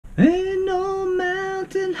Ain't no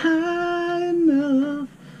mountain high enough,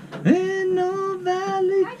 ain't no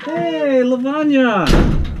valley. Hey, Lavanya.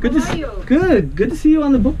 Good to see you. Good to see you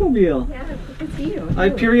on the Bookmobile. Yeah, good to see you. I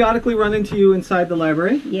periodically run into you inside the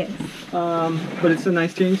library. Yes. But it's a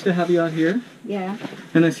nice change to have you out here. Yeah.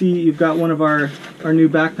 And I see you've got one of our new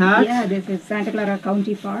backpacks. Yeah, this is Santa Clara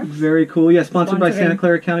County Parks. Very cool. Yeah, sponsored by Santa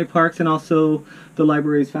Clara County Parks and also the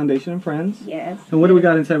library's Foundation and Friends. Yes. And what do we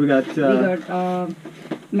got inside? We got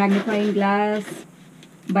magnifying glass,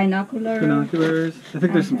 binoculars. I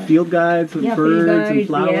think there's some field guides with birds and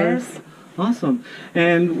flowers. Yes. Awesome.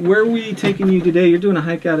 And where are we taking you today? You're doing a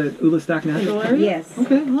hike out at Ulastak Natural Area? Yes.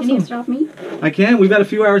 Okay, awesome. Can you stop me? I can. We've got a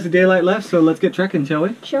few hours of daylight left, so let's get trekking, shall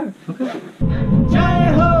we? Sure. Okay.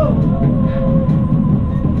 Jai ho!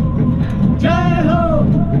 Jai ho!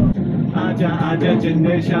 Aja aja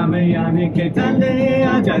jinne shame aane ke tale,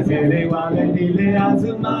 aja zere wale neele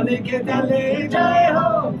azmane ke tale, jai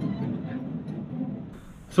ho!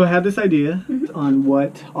 So I had this idea on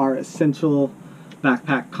what our essential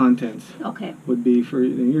backpack contents would be for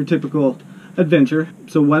your typical adventure.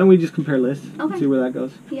 So why don't we just compare lists and see where that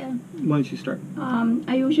goes? Yeah. Why don't you start?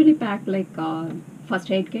 I usually pack like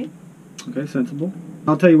first aid kit. Okay, sensible.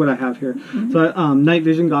 I'll tell you what I have here. So night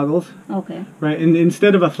vision goggles. Okay. Right, and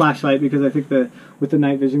instead of a flashlight, because I think with the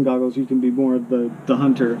night vision goggles you can be more of the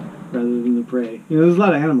hunter rather than the prey. You know, there's a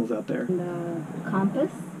lot of animals out there. And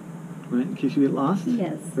compass. Right, in case you get lost.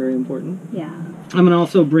 Yes. Very important. Yeah. I'm gonna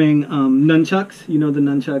also bring nunchucks. You know, the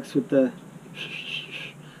nunchucks with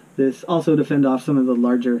this also to fend off some of the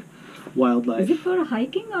larger wildlife. Is it for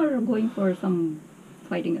hiking or going for some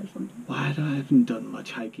fighting or something? Well, I haven't done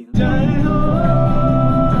much hiking.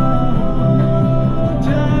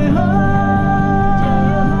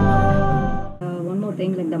 One more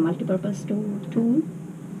thing, like the multi-purpose tool,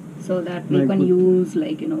 so that we can use,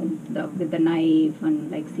 like, you know, with the knife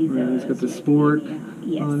and like scissors. Right, it's got the sport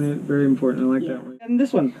yes. on it. Very important. I like that one. And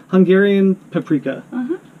this one, Hungarian paprika.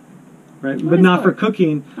 Right, but not for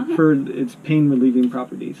cooking, for its pain relieving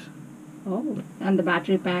properties. Oh, and the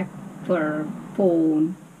battery pack for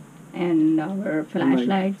phone and our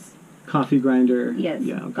flashlights. Coffee grinder. Yes.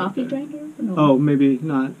 Yeah. Okay, coffee grinder? No. Oh, maybe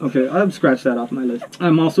not. Okay, I'll scratch that off my list.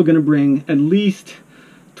 I'm also going to bring at least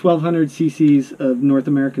 1,200 cc's of North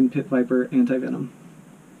American Pit Viper anti-venom.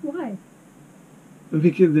 Why?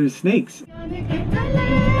 Because there's snakes.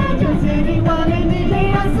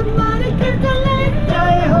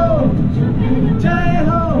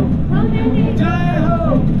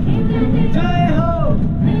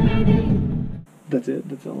 That's it.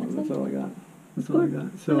 That's all I got. That's all I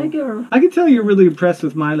got. So I can tell you're really impressed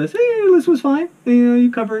with my list. Hey, your list was fine. You know,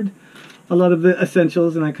 you covered a lot of the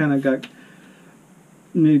essentials, and I kind of got,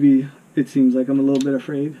 maybe it seems like I'm a little bit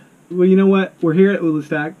afraid. Well, you know what? We're here at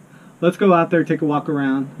Ulastak. Let's go out there, take a walk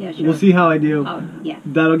around. Yeah, sure. We'll see how I do. Oh, yeah.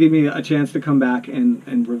 That'll give me a chance to come back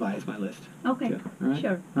and revise my list. Okay. Yeah, all right?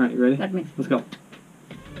 Sure. All right, you ready? Let me. Let's go.